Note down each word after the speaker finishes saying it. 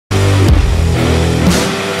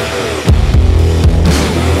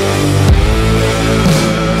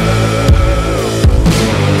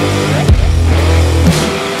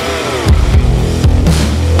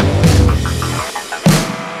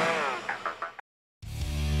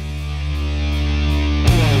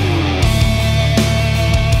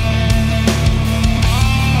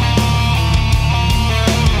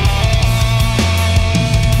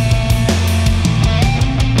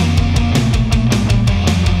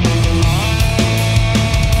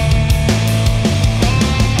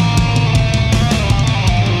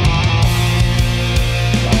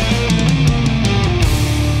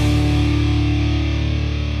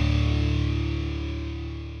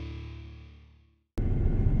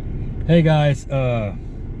Hey guys,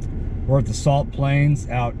 we're at the Salt Plains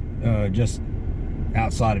out just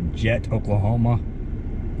outside of Jet, Oklahoma,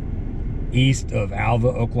 east of Alva,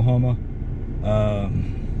 Oklahoma.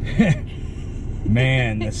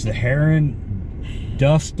 Man, the Saharan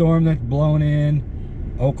dust storm that's blown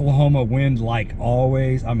in, Oklahoma wind like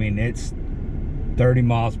always. I mean, it's 30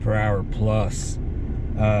 miles per hour plus.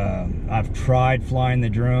 I've tried flying the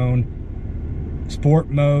drone. Sport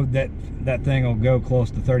mode, that thing will go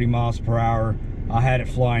close to 30 miles per hour. I had it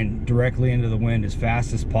flying directly into the wind as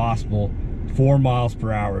fast as possible. 4 miles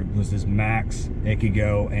per hour was as max it could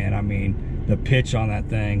go, and I mean, the pitch on that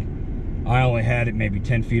thing, I only had it maybe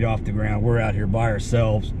 10 feet off the ground. We're out here by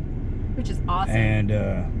ourselves, which is awesome. And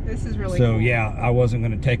this is really so cool. Yeah, I wasn't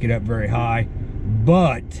going to take it up very high,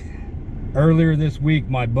 but earlier this week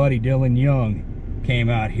my buddy Dylan Young came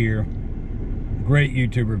out here. Great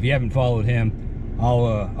YouTuber. If you haven't followed him,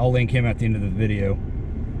 I'll link him at the end of the video.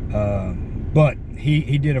 But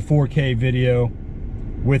he did a 4K video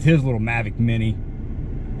with his little Mavic Mini,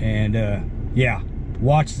 and yeah,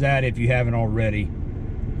 watch that if you haven't already.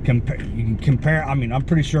 You can compare. I mean, I'm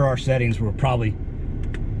pretty sure our settings were probably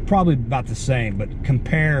about the same, but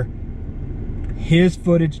compare his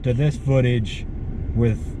footage to this footage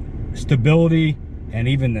with stability and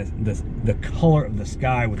even the color of the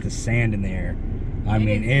sky with the sand in the air. I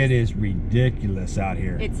mean, it is ridiculous out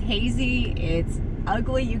here. It's hazy, it's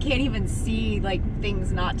ugly, you can't even see like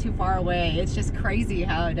things not too far away. It's just crazy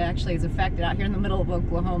how it actually is affected out here in the middle of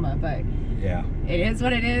Oklahoma, but yeah, it is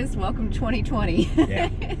what it is. Welcome 2020. Yeah.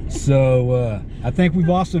 So I think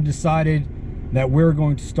we've also decided that we're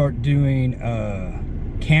going to start doing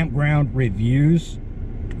campground reviews.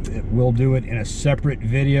 We'll do it in a separate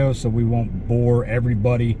video so we won't bore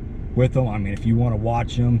everybody with them. I mean, if you want to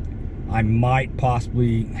watch them, I might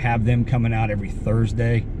possibly have them coming out every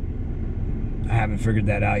Thursday. I haven't figured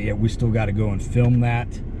that out yet. We still got to go and film that.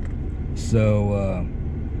 So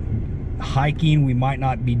hiking, we might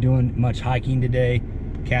not be doing much hiking today.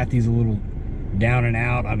 Kathy's a little down and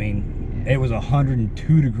out. I mean, it was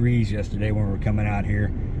 102 degrees yesterday when we were coming out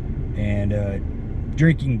here, and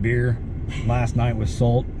drinking beer last night with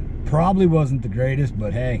Salt probably wasn't the greatest,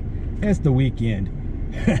 but hey, it's the weekend.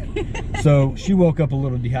 So she woke up a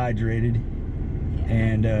little dehydrated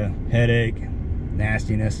and headache,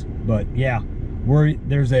 nastiness. But yeah,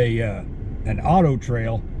 there's an auto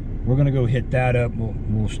trail. We're gonna go hit that up.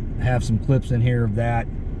 We'll have some clips in here of that,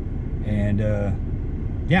 and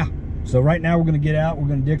yeah. So right now we're gonna get out. We're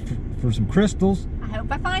gonna dig for some crystals. I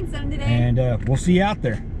hope I find some today. And we'll see you out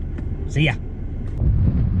there. See ya.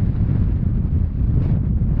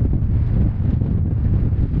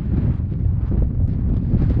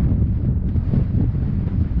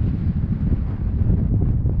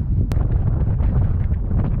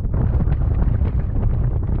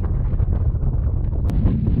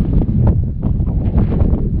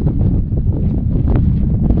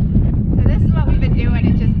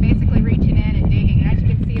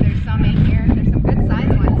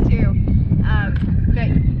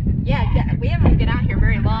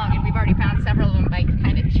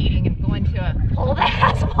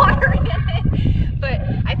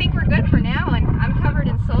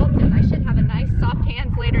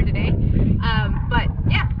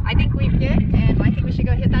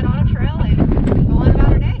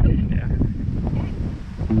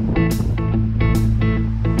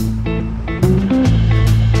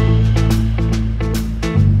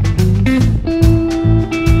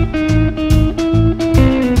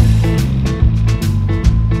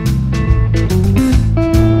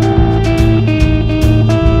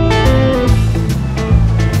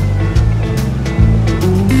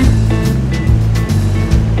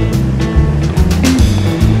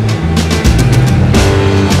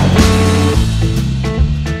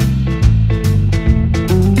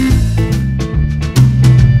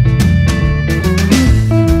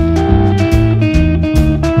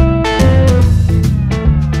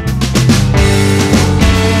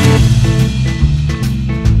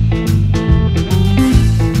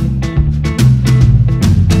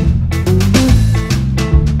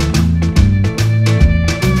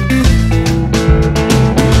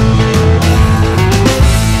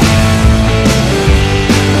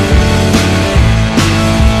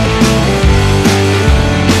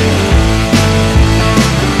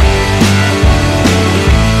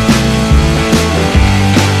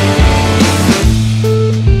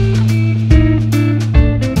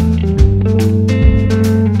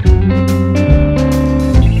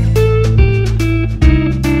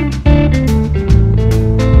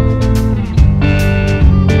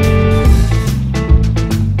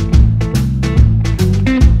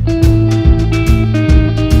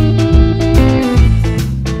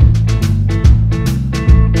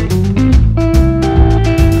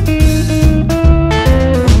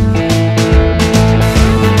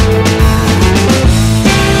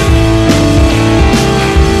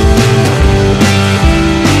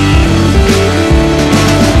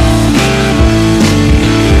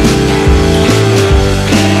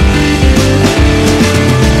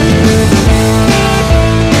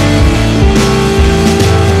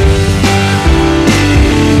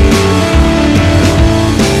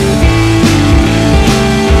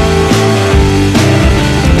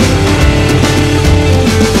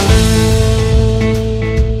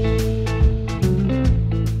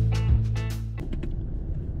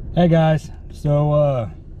 Hey guys,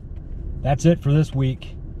 so that's it for this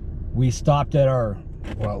week. We stopped at our,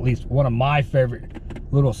 well, at least one of my favorite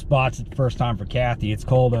little spots at the first time for Kathy. It's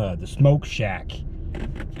called the Smoke Shack.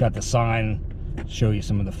 It's got the sign, show you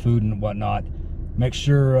some of the food and whatnot. Make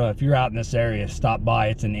sure if you're out in this area, stop by.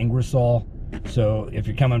 It's in Ingersoll. So if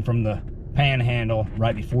you're coming from the Panhandle,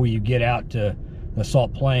 right before you get out to the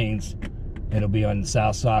Salt Plains, it'll be on the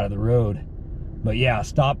south side of the road. But yeah,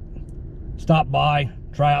 stop by,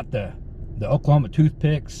 try out the Oklahoma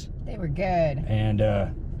toothpicks. They were good.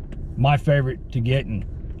 And my favorite to get, and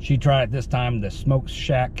she tried it this time, the Smoke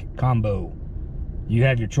Shack combo. You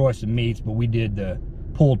have your choice of meats, but we did the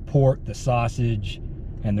pulled pork, the sausage,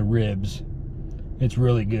 and the ribs. It's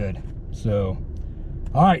really good. So,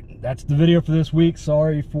 all right, that's the video for this week.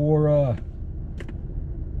 Sorry for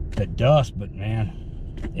the dust, but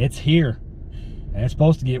man, it's here, and it's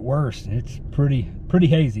supposed to get worse. It's pretty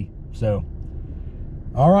hazy. So,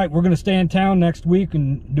 all right, we're gonna stay in town next week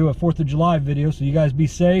and do a 4th of July video. So you guys be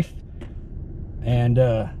safe, and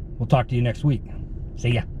we'll talk to you next week. See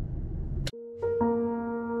ya.